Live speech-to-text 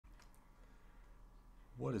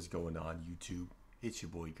What is going on, YouTube? It's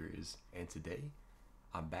your boy Grizz, and today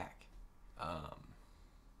I'm back. Um,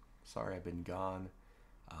 Sorry I've been gone.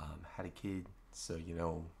 Had a kid, so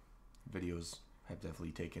videos have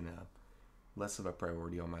definitely taken a less of a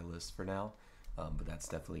priority on my list for now. But that's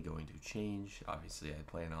definitely going to change. Obviously, I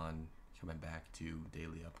plan on coming back to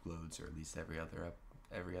daily uploads, or at least every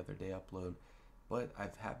other day upload. But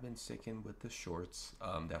have been sticking with the shorts.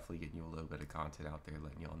 Definitely getting you a little bit of content out there,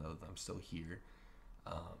 letting y'all know that I'm still here.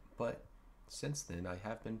 But since then, I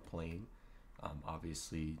have been playing.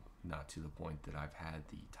 Obviously, not to the point that I've had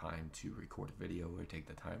the time to record a video or take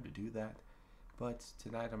the time to do that. But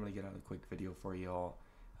tonight, I'm going to get out a quick video for y'all.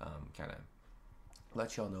 Kind of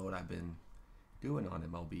let y'all know what I've been doing on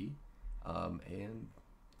MLB. And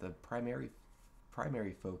the primary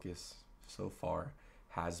focus so far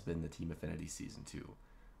has been the Team Affinity Season 2.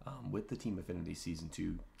 With the Team Affinity Season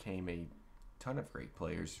 2 came a ton of great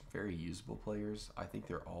players, very usable players. I think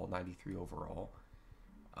they're all 93 overall.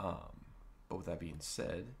 But with that being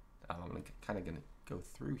said, I'm kind of going to go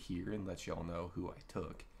through here and let y'all know who I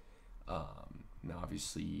took. Now,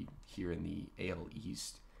 obviously, here in the AL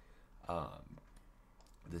East,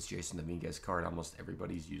 this Jason Dominguez card, almost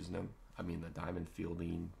everybody's using him. I mean, the diamond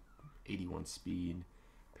fielding, 81 speed,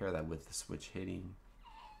 pair that with the switch hitting,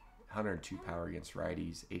 102 power against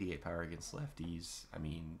righties, 88 power against lefties. I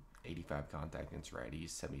mean, 85 contact against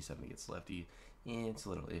righties, 77 against lefty. It's a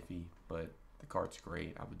little iffy, but the card's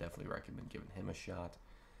great. I would definitely recommend giving him a shot.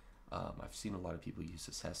 I've seen a lot of people use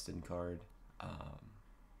this Heston card.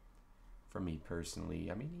 For me personally,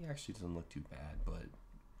 I mean, he actually doesn't look too bad, but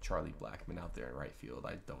Charlie Blackmon out there in right field,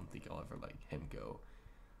 I don't think I'll ever let him go.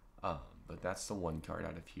 But that's the one card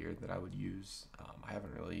out of here that I would use. I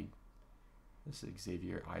haven't really... This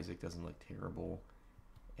Xavier Isaac doesn't look terrible.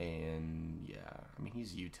 And yeah, I mean,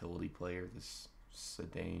 he's a utility player. This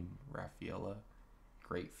Ceddanne Rafaela,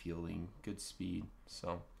 great fielding, good speed.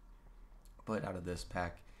 So, but out of this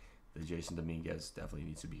pack, the Jason Dominguez definitely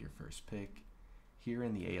needs to be your first pick. Here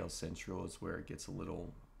in the AL Central is where it gets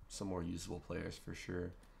some more usable players for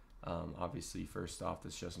sure. Obviously, first off,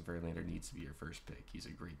 this Justin Verlander needs to be your first pick. He's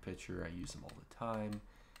a great pitcher. I use him all the time.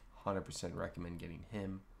 100% recommend getting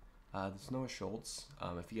him. There's Noah Schultz.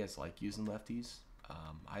 If you guys like using lefties,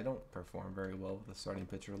 I don't perform very well with a starting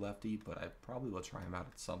pitcher lefty, but I probably will try him out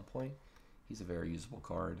at some point. He's a very usable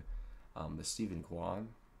card. The Steven Kwan,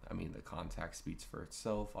 I mean, the contact speaks for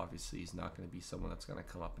itself. Obviously, he's not going to be someone that's going to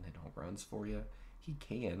come up and hit home runs for you. He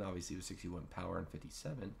can, obviously, with 61 power and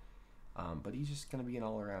 57, but he's just going to be an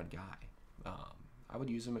all-around guy. I would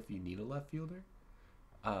use him if you need a left fielder,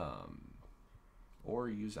 or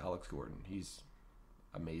use Alex Gordon. He's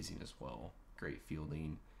amazing as well. Great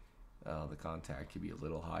fielding. The contact could be a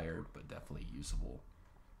little higher, but definitely usable.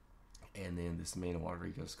 And then this Manuel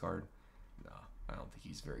Rodriguez card, no, I don't think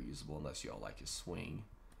he's very usable unless y'all like his swing.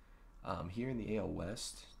 Here in the AL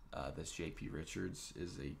West, this JP Richards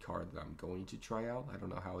is a card that I'm going to try out. I don't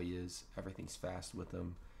know how he is. Everything's fast with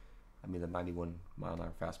him. I mean, the 91 mile an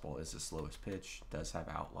hour fastball is his slowest pitch. Does have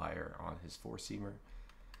outlier on his four-seamer.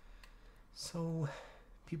 So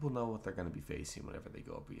people know what they're going to be facing whenever they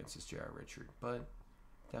go up against this J.R. Richard, but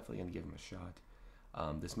definitely going to give him a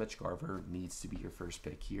shot. This Mitch Garver needs to be your first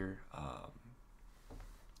pick here.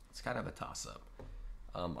 It's kind of a toss-up.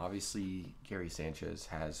 Obviously, Gary Sanchez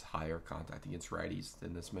has higher contact against righties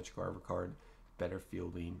than this Mitch Garver card. Better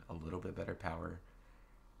fielding, a little bit better power,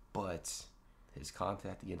 but his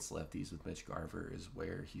contact against lefties with Mitch Garver is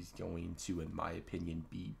where he's going to, in my opinion,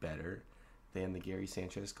 be better than the Gary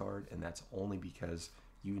Sanchez card, and that's only because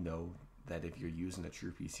you know that if you're using a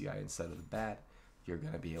true PCI instead of the bat, you're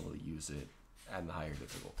going to be able to use it at the higher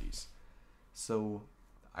difficulties. So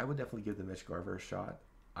I would definitely give the Mitch Garver a shot.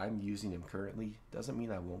 I'm using him currently. Doesn't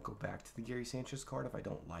mean I won't go back to the Gary Sanchez card if I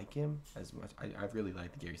don't like him as much. I really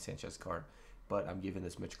like the Gary Sanchez card, but I'm giving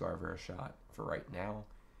this Mitch Garver a shot for right now.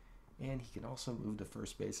 And he can also move to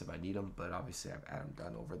first base if I need him, but obviously I have Adam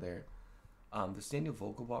Dunn over there. The Daniel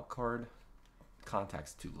Vogelbach card,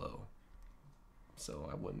 contact's too low, so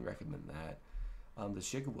I wouldn't recommend that. The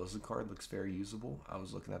Jacob Wilson card looks very usable. I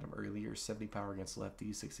was looking at him earlier. 70 power against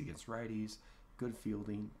lefties, 60 against righties, good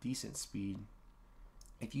fielding, decent speed.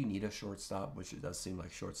 If you need a shortstop, which it does seem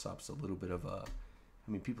like shortstop's a little bit of a...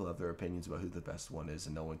 I mean, people have their opinions about who the best one is,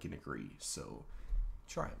 and no one can agree, so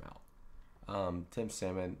try him out. Tim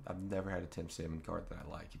Salmon, I've never had a Tim Salmon card that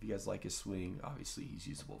I like. If you guys like his swing, obviously he's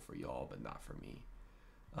usable for y'all, but not for me.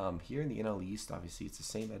 Here in the NL East, obviously it's the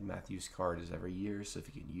same Ed Matthews card as every year, so if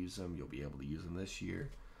you can use them, you'll be able to use them this year.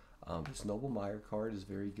 This Noble Meyer card is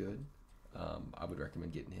very good. I would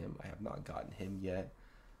recommend getting him. I have not gotten him yet.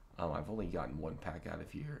 I've only gotten one pack out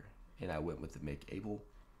of here, and I went with the Mick Abel.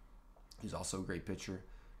 He's also a great pitcher.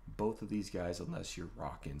 Both of these guys, unless you're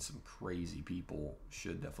rocking some crazy people,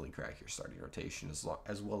 should definitely crack your starting rotation as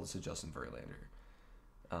well as a Justin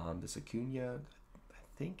Verlander. This Acuna,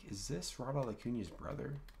 I think, is this Ronald Acuna's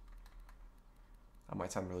brother? I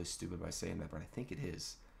might sound really stupid by saying that, but I think it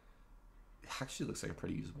is. It actually looks like a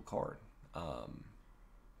pretty usable card.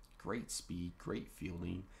 Great speed, great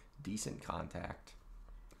fielding, decent contact.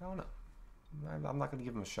 I don't know. I'm not going to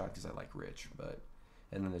give him a shot because I like Rich, but...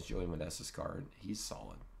 And then this Joey Meneses card, he's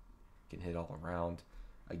solid. Can hit all around.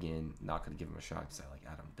 Again, not going to give him a shot because I like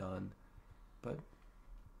Adam Dunn. But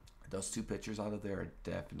those two pitchers out of there are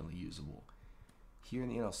definitely usable. Here in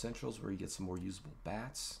the NL Centrals, where you get some more usable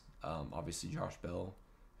bats, obviously Josh Bell.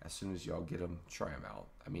 As soon as y'all get him, try him out.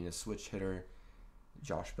 I mean, a switch hitter,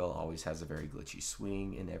 Josh Bell always has a very glitchy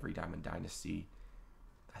swing in every Diamond Dynasty.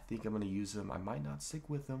 I think I'm going to use him. I might not stick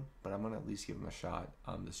with him, but I'm going to at least give him a shot.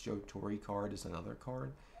 This Joe Torre card is another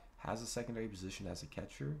card. Has a secondary position as a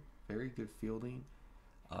catcher. Very good fielding.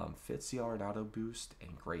 Fits the Arenado boost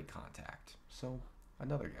and great contact. So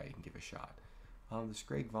another guy you can give a shot. This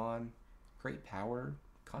Greg Vaughn, great power.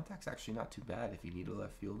 Contact's actually not too bad if you need a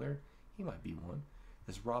left fielder. He might be one.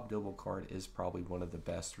 This Rob Dibble card is probably one of the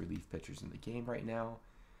best relief pitchers in the game right now.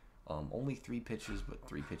 Only 3 pitches, but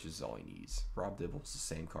 3 pitches is all he needs. Rob Dibble's the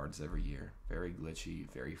same cards every year. Very glitchy,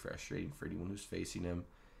 very frustrating for anyone who's facing him.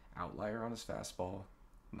 Outlier on his fastball,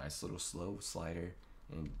 nice little slow slider,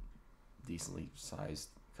 and decently sized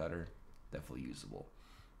cutter. Definitely usable.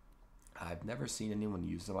 I've never seen anyone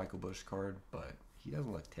use the Michael Busch card, but he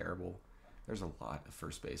doesn't look terrible. There's a lot of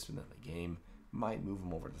first basemen in the game. Might move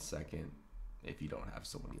him over to second if you don't have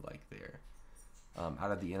someone you like there.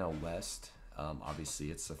 Out of the NL West,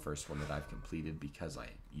 obviously it's the first one that I've completed because I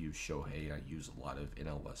use Shohei. I use a lot of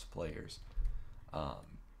NL West players.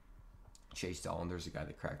 Chase Dollander's a guy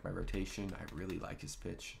that cracked my rotation. I really like his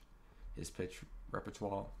pitch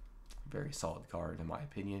repertoire. Very solid card in my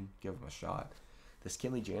opinion. Give him a shot. This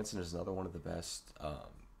Kenley Jansen is another one of the best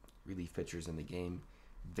relief pitchers in the game.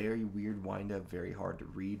 Very weird windup, very hard to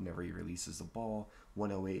read whenever he releases the ball.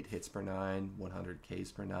 108 hits per 9, 100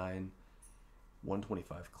 Ks per 9,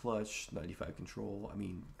 125 clutch, 95 control. I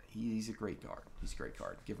mean, he's a great guard. He's a great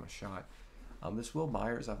card. Give him a shot. This Will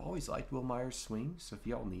Myers, I've always liked Will Myers' swing, so if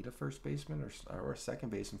y'all need a first baseman or a second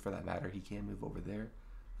baseman for that matter, he can move over there.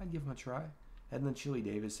 I'd give him a try. And then Chili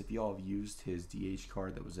Davis, if y'all have used his DH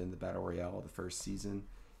card that was in the Battle Royale the first season,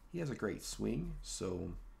 he has a great swing,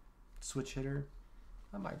 so switch hitter,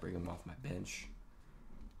 I might bring him off my bench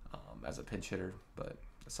as a pinch hitter, but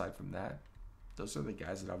aside from that, those are the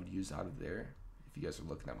guys that I would use out of there. If you guys are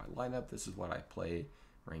looking at my lineup, this is what I play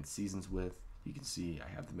ranked seasons with. You can see I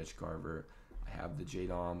have the Mitch Garver, I have the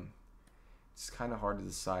J-Dom. It's kind of hard to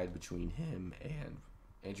decide between him and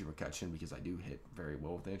Andrew McCutchen because I do hit very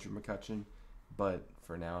well with Andrew McCutchen, but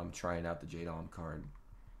for now I'm trying out the J-Dom card.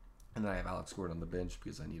 And then I have Alex Gordon on the bench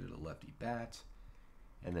because I needed a lefty bat.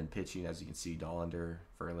 And then pitching, as you can see, Dollander,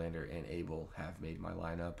 Verlander, and Abel have made my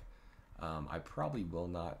lineup. I probably will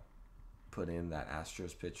not put in that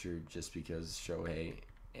Astros pitcher just because Shohei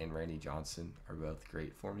and Randy Johnson are both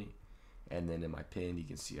great for me. And then in my pin, you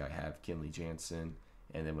can see I have Kenley Jansen.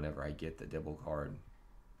 And then whenever I get the Dibble card,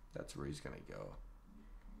 that's where he's going to go.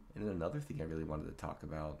 And then another thing I really wanted to talk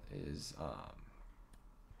about is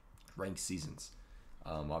ranked seasons.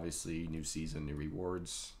 Obviously, new season, new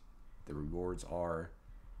rewards. The rewards are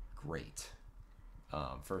great.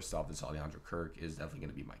 First off, this Alejandro Kirk is definitely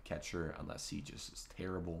going to be my catcher unless he just is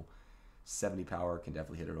terrible. 70 power, can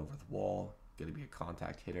definitely hit it over the wall. Going to be a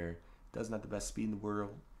contact hitter. Doesn't have the best speed in the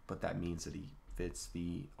world, but that means that he fits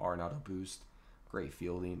the Arenado boost. Great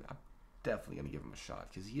fielding. I'm definitely going to give him a shot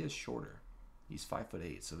because he is shorter. He's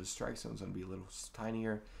 5'8", so his strike zone is going to be a little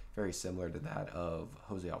tinier, very similar to that of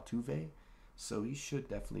Jose Altuve. So he should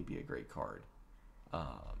definitely be a great card.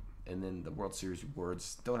 And then the World Series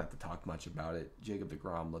rewards, don't have to talk much about it. Jacob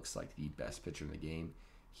deGrom looks like the best pitcher in the game.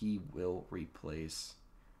 He will replace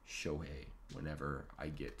Shohei whenever I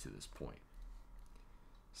get to this point.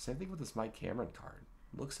 Same thing with this Mike Cameron card.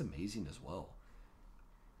 Looks amazing as well.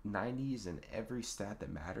 90s in every stat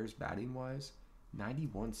that matters batting-wise.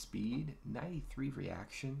 91 speed, 93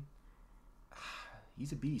 reaction.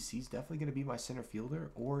 He's a beast. He's definitely going to be my center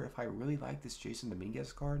fielder. Or if I really like this Jason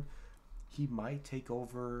Dominguez card, he might take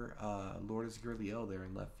over Lourdes Gurriel there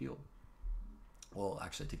in left field. Well,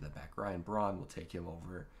 actually, I take that back. Ryan Braun will take him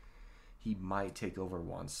over. He might take over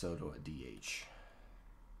Juan Soto at DH.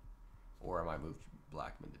 Or I might move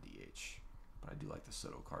Blackman to DH. But I do like the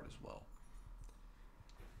Soto card as well.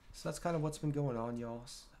 So that's kind of what's been going on, y'all.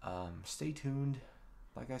 Stay tuned.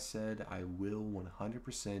 Like I said, I will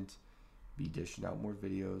 100% be dishing out more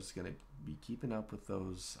videos. Gonna be keeping up with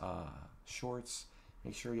those shorts.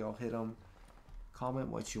 Make sure y'all hit them. Comment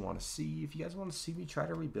what you want to see. If you guys want to see me try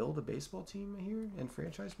to rebuild a baseball team here in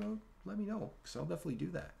franchise mode, let me know, because I'll definitely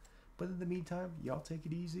do that. But in the meantime, y'all take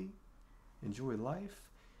it easy. Enjoy life.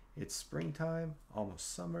 It's springtime,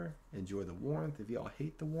 almost summer. Enjoy the warmth. If y'all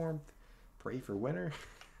hate the warmth, pray for winter.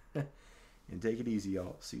 And take it easy,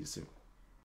 y'all. See you soon.